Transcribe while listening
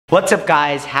What's up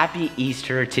guys, happy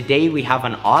Easter. Today we have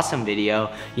an awesome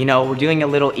video. You know, we're doing a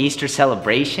little Easter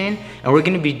celebration and we're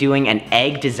gonna be doing an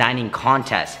egg designing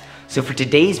contest. So for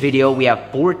today's video, we have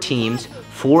 4 teams,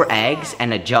 4 eggs,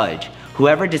 and a judge.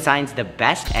 Whoever designs the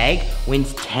best egg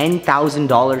wins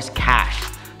 $10,000 cash.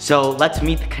 So let's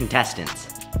meet the contestants.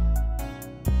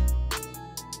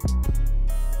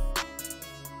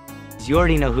 You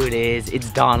already know who it is,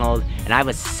 it's Donald, and I have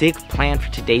a sick plan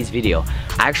for today's video.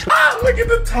 Look at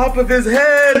the top of his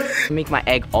head! Make my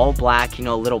egg all black, you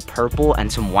know, a little purple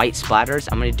and some white splatters.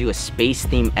 I'm gonna do a space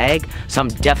themed egg, so I'm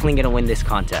definitely gonna win this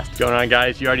contest. What's going on,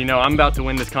 guys? You already know I'm about to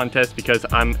win this contest because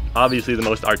I'm obviously the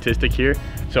most artistic here.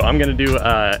 So I'm gonna do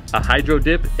a hydro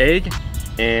dip egg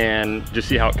and just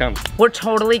see how it comes. We're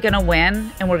totally gonna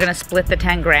win and we're gonna split the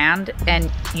 10 grand,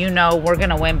 and you know we're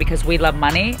gonna win because we love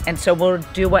money, and so we'll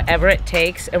do whatever it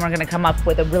takes and we're gonna come up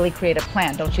with a really creative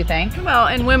plan, don't you think? Well,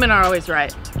 and women are always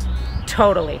right.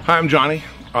 Totally. Hi, I'm Johnny.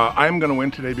 I'm gonna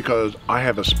win today because I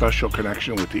have a special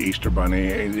connection with the Easter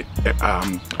Bunny.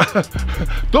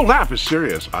 Don't laugh, it's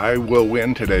serious. I will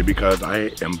win today because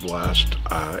I am blessed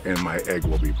and my egg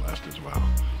will be blessed as well.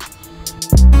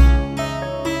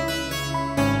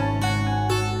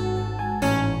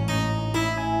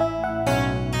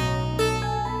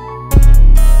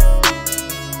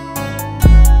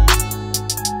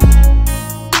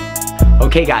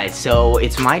 Okay guys, so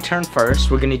it's my turn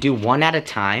first. We're gonna do one at a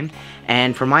time.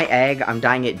 And for my egg, I'm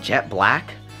dyeing it jet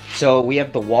black. So we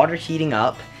have the water heating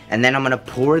up, and then I'm gonna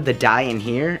pour the dye in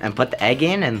here and put the egg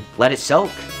in and let it soak.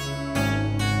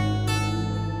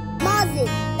 Mozzie,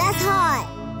 that's hot.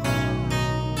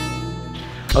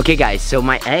 Okay guys, so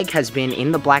my egg has been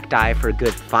in the black dye for a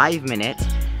good 5 minutes,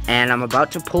 and I'm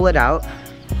about to pull it out.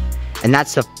 And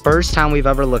that's the first time we've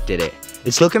ever looked at it.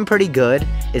 It's looking pretty good.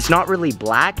 It's not really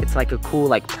black. It's like a cool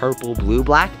like purple blue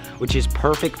black, which is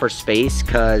perfect for space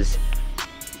because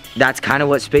that's kind of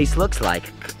what space looks like,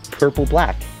 purple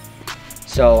black.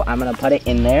 So I'm gonna put it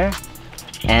in there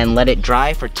and let it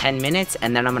dry for 10 minutes,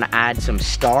 and then I'm gonna add some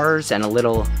stars and a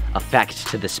little effect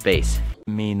to the space.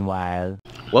 Meanwhile.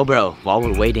 Well bro, while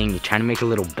we're waiting, you trying to make a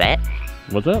little bet?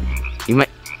 What's up? You might,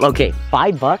 okay,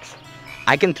 $5.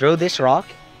 I can throw this rock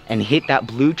and hit that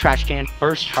blue trash can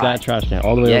first try. That trash can,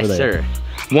 all the way over there. Yes,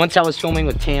 sir. Once I was filming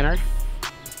with Tanner,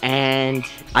 and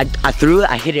I threw it,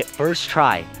 I hit it first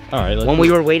try. All right, when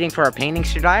we were waiting for our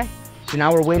paintings to dry, so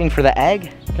now we're waiting for the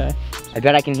egg. Okay. I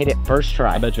bet I can hit it first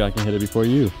try. I bet you I can hit it before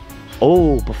you.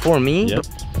 Oh, before me? Yep.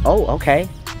 Oh, okay.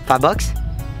 $5?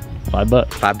 $5.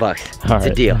 $5. All It's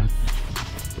right. a deal.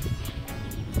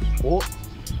 Oh.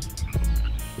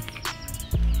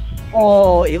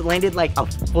 Oh, it landed like a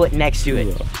foot next to it.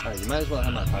 All right, you might as well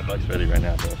have my $5 ready right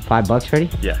now, bro. $5 ready?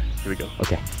 Yeah, here we go.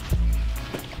 Okay.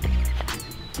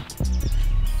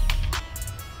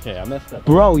 Okay, I messed up.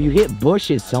 Bro, you hit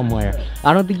bushes somewhere.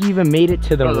 I don't think you even made it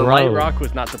to the road. The light rock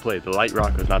was not to play. The light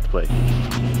rock was not to play.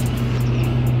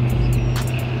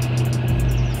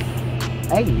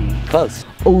 Hey, close.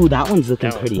 Oh, that one's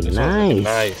looking pretty this one's nice. looking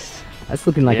nice. That's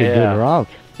looking like a good rock.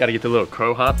 Gotta get the little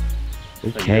crow hop.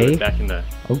 Okay. Like back in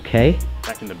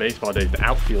the baseball days, the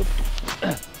outfield.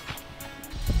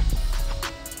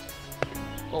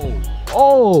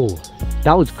 Oh,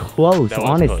 that was close,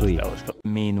 honestly. That was close.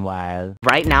 Meanwhile,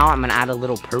 right now I'm gonna add a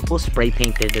little purple spray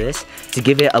paint to this to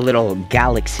give it a little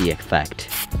galaxy effect.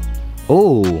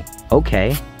 Oh, okay.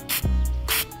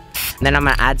 And then I'm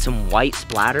gonna add some white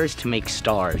splatters to make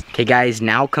stars. Okay guys,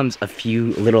 now comes a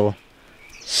few little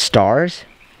stars.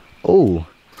 Oh.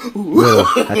 Whoa,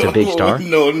 that's a big star.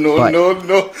 No.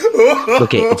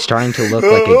 Look, it's starting to look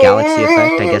like a galaxy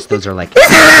effect. I guess those are like. Did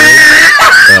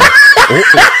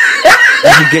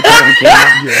you get that on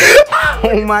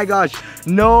camera? Oh my gosh,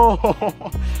 no!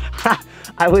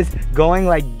 I was going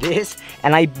like this,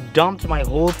 and I dumped my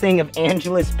whole thing of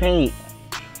Angela's paint.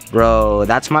 Bro,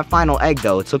 that's my final egg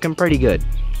though. It's looking pretty good.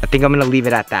 I think I'm gonna leave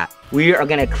it at that. We are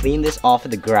gonna clean this off of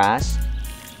the grass.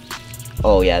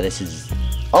 Oh yeah, this is.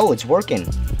 Oh, it's working.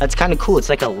 That's kind of cool. It's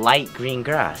like a light green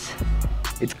grass.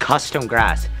 It's custom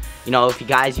grass. You know, if you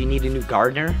need a new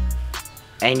gardener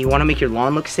and you want to make your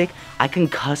lawn look sick, I can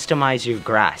customize your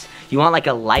grass. You want like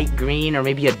a light green or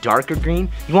maybe a darker green?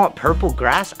 You want purple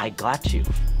grass? I got you.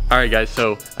 All right, guys.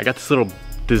 So I got this little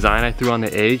design I threw on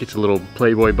the egg. It's a little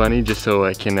Playboy bunny just so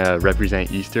I can represent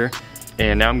Easter.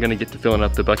 And now I'm gonna get to filling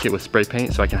up the bucket with spray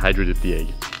paint so I can hydro dip the egg.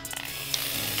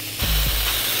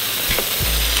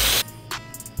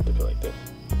 Dip it like this.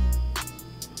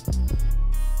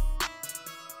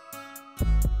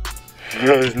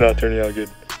 It's not turning out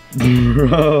good.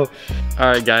 Bro.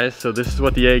 Alright guys, so this is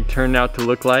what the egg turned out to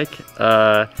look like.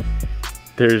 The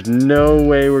There's no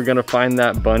way we're gonna find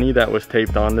that bunny that was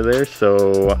taped onto there,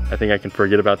 so I think I can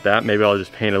forget about that. Maybe I'll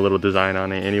just paint a little design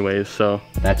on it anyways, so.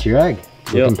 That's your egg.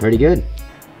 Looking pretty good.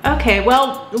 Okay,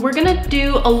 well, we're gonna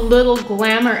do a little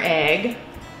glamour egg.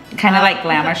 Kind of like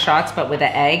glamour shots, but with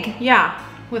an egg. Yeah,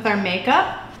 with our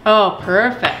makeup. Oh,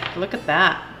 perfect. Look at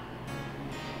that.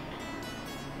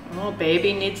 Oh,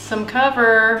 baby needs some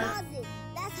cover. Mozzie,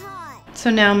 that's hot.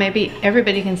 So now maybe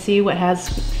everybody can see what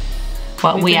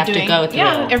What we been have to doing, go through.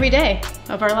 Yeah, every day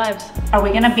of our lives. Are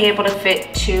we gonna be able to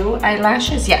fit 2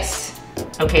 eyelashes? Yes.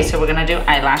 Okay, so we're gonna do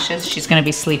eyelashes. She's gonna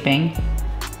be sleeping.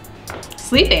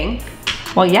 Sleeping?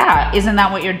 Well, yeah, isn't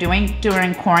that what you're doing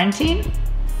during quarantine?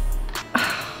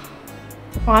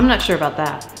 Well, I'm not sure about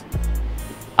that.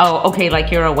 Oh, okay,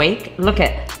 like you're awake? Look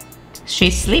at,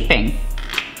 she's sleeping.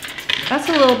 That's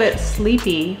a little bit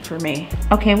sleepy for me.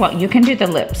 Okay, well, you can do the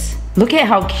lips. Look at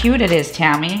how cute it is,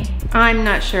 Tammy. I'm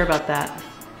not sure about that.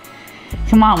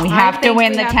 Come on, we have to think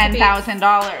win we the have to be- $10,000.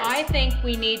 I think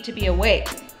we need to be awake.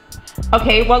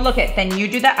 Okay, well, look at, then you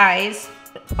do the eyes.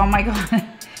 Oh my God.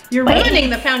 You're Wait. ruining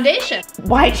the foundation.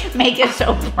 Why'd you make it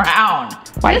so brown?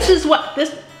 Why? This is what,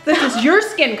 this is your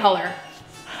skin color,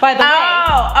 by the way.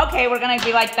 Oh, okay, we're gonna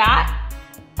be like that?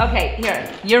 Okay, here,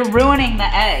 you're ruining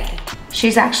the egg.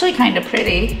 She's actually kind of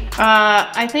pretty.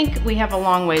 I think we have a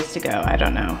long ways to go. I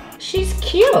don't know. She's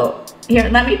cute. Here,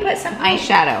 let me put some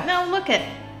eyeshadow. No, look at,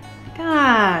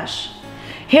 gosh.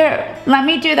 Here, let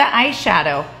me do the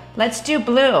eyeshadow. Let's do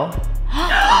blue.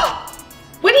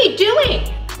 What are you doing?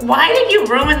 Why did you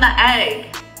ruin the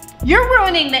egg? You're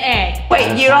ruining the egg.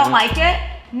 Wait, you don't like it?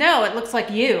 No, it looks like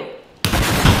you.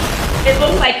 It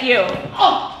looks like you.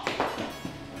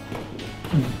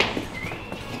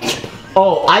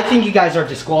 Oh, I think you guys are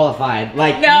disqualified.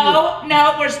 Like, No,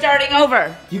 no, we're starting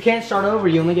over. you can't start over.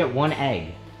 You only get 1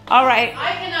 egg. All right.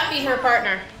 I cannot be her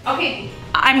partner. Okay,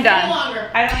 I'm done. No longer.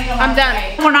 I don't even I'm want done.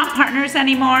 to. We're not partners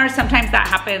anymore. Sometimes that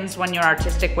happens when you're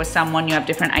artistic with someone, you have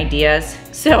different ideas.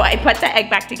 So I put the egg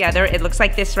back together. It looks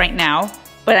like this right now,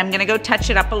 but I'm gonna go touch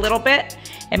it up a little bit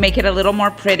and make it a little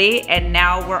more pretty. And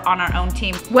now we're on our own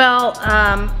team. Well,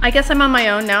 I guess I'm on my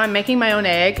own now. I'm making my own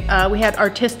egg. We had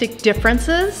artistic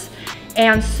differences.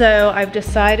 And so I've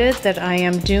decided that I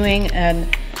am doing a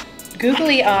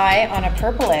googly eye on a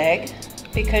purple egg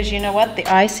because you know what? The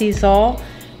eye sees all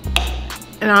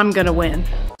and I'm gonna win.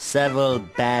 Several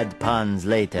bad puns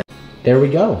later. There we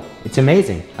go. It's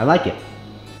amazing. I like it.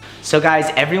 So guys,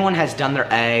 everyone has done their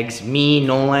eggs. Me,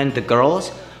 Nolan, the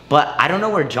girls. But I don't know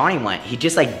where Johnny went. He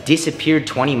just like disappeared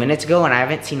 20 minutes ago and I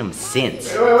haven't seen him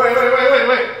since.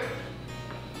 Wait.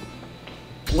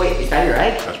 Wait, is that your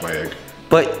egg? That's my egg.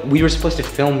 But we were supposed to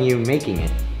film you making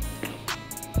it.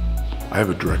 I have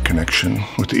a direct connection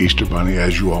with the Easter Bunny,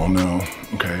 as you all know,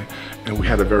 okay? And we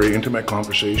had a very intimate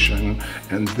conversation,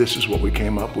 and this is what we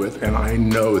came up with, and I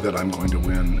know that I'm going to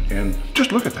win. And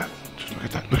just look at that. Just look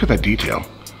at that. Look at that detail.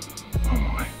 Oh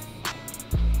my.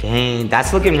 Dang,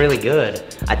 that's looking really good.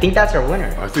 I think that's our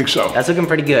winner. I think so. That's looking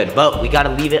pretty good, but we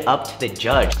gotta leave it up to the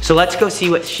judge. So let's go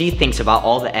see what she thinks about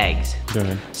all the eggs. Go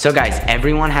ahead. So guys,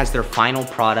 everyone has their final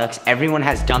products. Everyone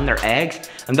has done their eggs,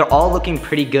 and they're all looking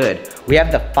pretty good. We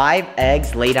have the 5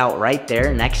 eggs laid out right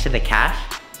there next to the cash.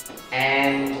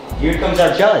 And here comes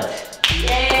our judge.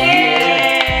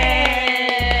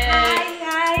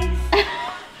 Hi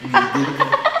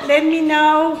guys. Let me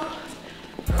know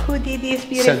who did this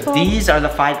beautiful. So these are the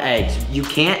 5 eggs. You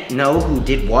can't know who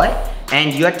did what,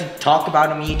 and you have to talk about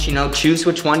them each, you know, choose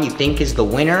which one you think is the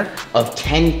winner of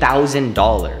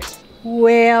 $10,000.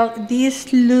 Well,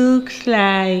 this looks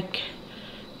like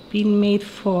been made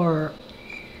for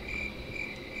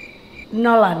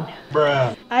Nolan.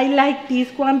 Bruh. I like this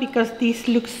one because this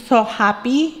looks so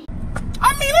happy.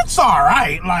 I mean, it's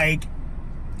alright, like,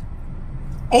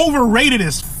 overrated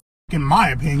as f in my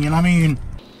opinion. I mean,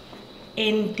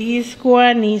 And this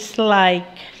one is like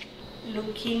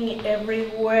looking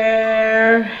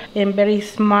everywhere and very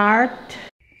smart.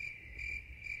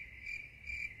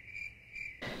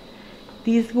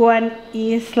 This one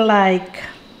is like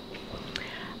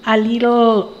a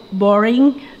little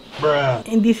boring. bruh.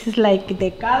 And this is like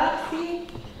the galaxy.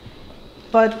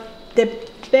 But the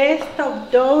best of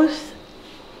those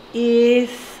is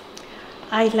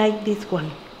I like this one.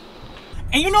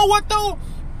 And you know what though?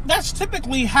 That's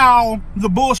typically how the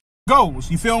bullshit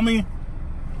goes. You feel me?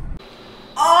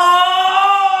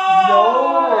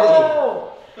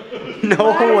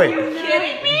 No way.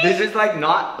 Kidding me? This is like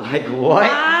not, like what?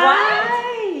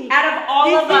 Why? Out of all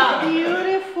This of them. is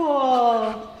beautiful.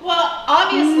 Well,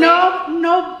 obviously.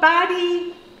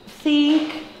 Nobody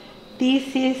think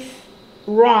this is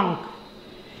wrong.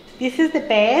 This is the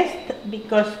best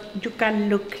because you can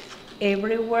look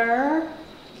everywhere,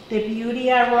 the beauty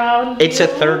around It's you. a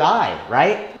third eye,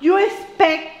 right? You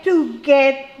expect to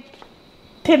get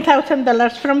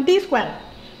 $10,000 from this one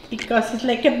because it's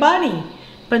like a bunny.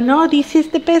 But no, this is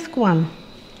the best one.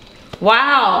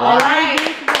 Wow. I like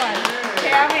this one.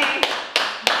 Tammy.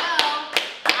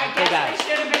 I Okay, guess guys. we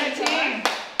should have been a team.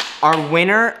 Our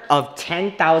winner of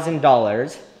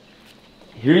 $10,000.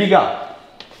 Here you go.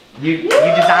 You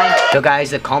designed. So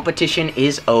guys, the competition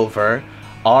is over.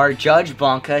 Our judge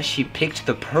Blanca, she picked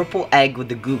the purple egg with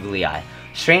the googly eye.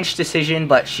 Strange decision,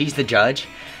 but she's the judge.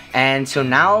 And so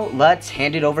now let's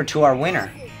hand it over to our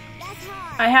winner.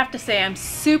 I have to say I'm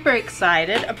super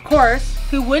excited. Of course,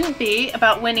 who wouldn't be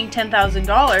about winning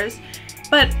 $10,000?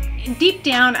 But deep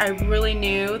down, I really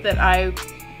knew that I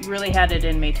really had it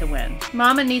in me to win.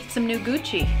 Mama needs some new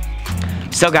Gucci.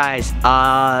 So guys,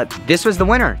 this was the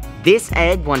winner. This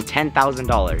egg won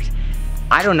 $10,000.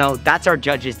 I don't know, that's our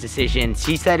judge's decision.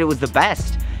 She said it was the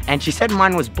best. And she said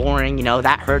mine was boring, you know,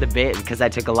 that hurt a bit because I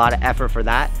took a lot of effort for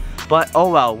that. But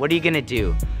oh well, what are you gonna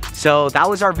do? So that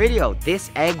was our video.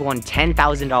 This egg won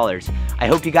 $10,000. I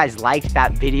hope you guys liked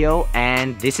that video,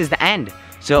 and this is the end.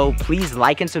 So please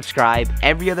like and subscribe,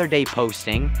 every other day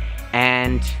posting.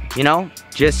 And, you know,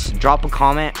 just drop a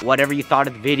comment, whatever you thought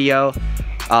of the video.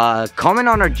 Comment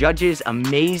on our judge's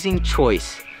amazing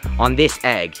choice on this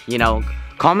egg. You know,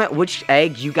 comment which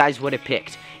egg you guys would have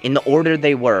picked in the order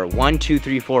they were, 1, 2,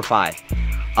 3, 4, 5.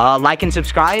 Like and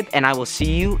subscribe, and I will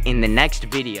see you in the next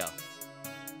video.